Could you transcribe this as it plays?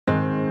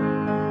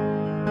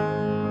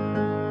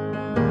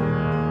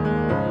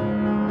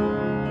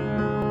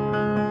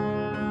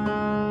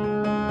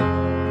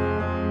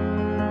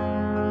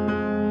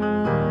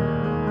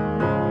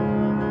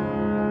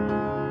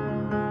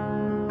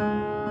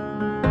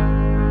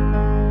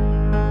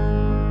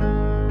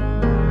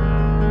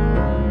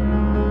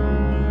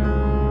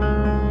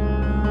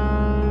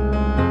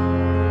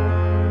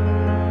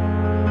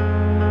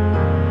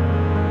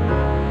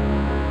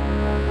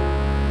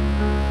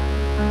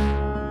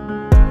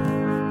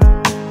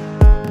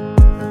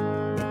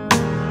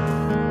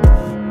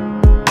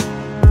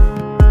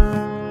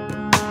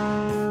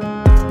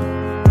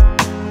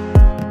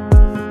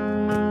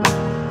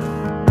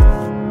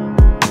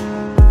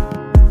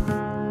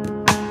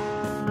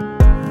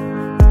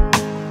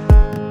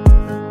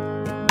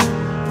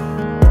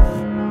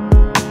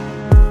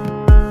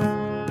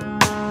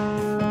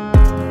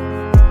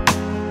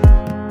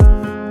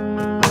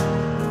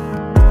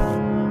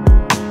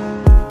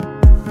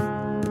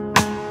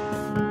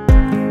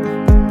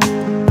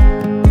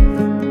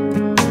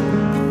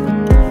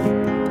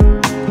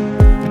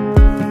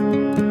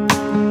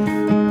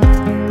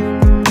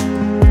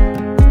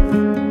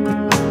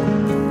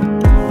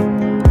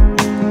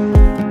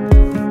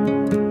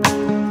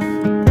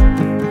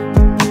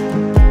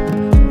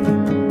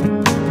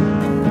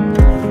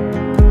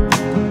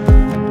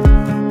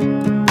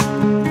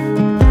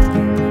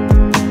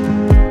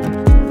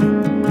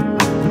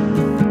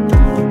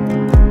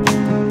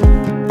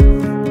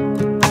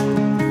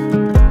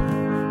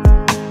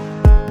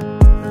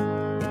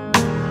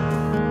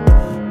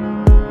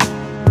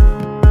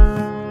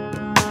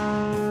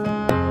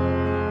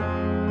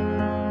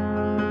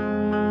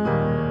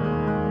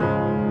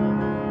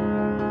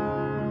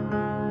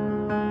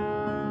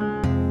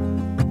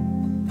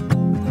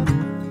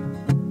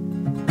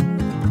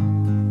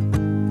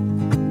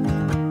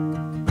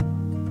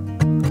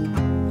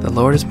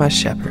Lord is my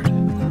shepherd.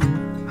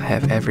 I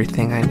have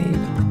everything I need.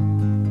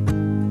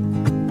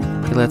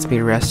 He lets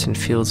me rest in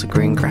fields of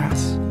green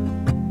grass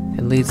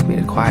and leads me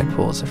to quiet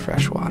pools of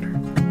fresh water.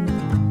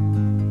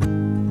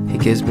 He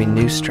gives me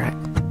new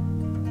strength.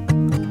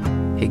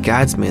 He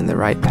guides me in the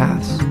right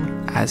paths,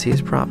 as He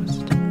has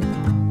promised.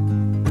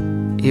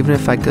 Even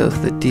if I go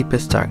through the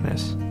deepest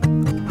darkness,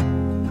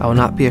 I will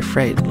not be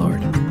afraid,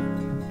 Lord,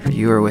 for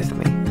You are with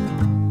me.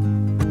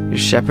 Your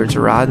shepherd's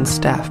rod and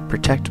staff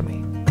protect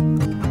me.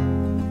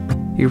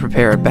 You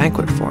prepare a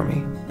banquet for me,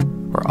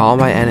 where all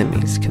my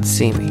enemies can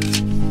see me.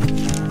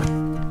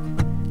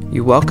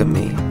 You welcome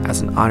me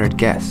as an honored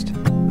guest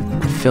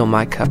and fill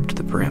my cup to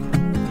the brim.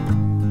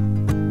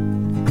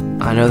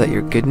 I know that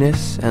Your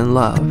goodness and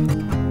love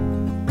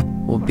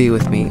will be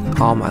with me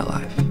all my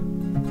life,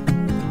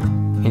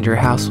 and Your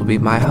house will be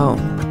my home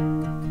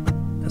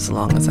as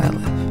long as I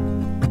live.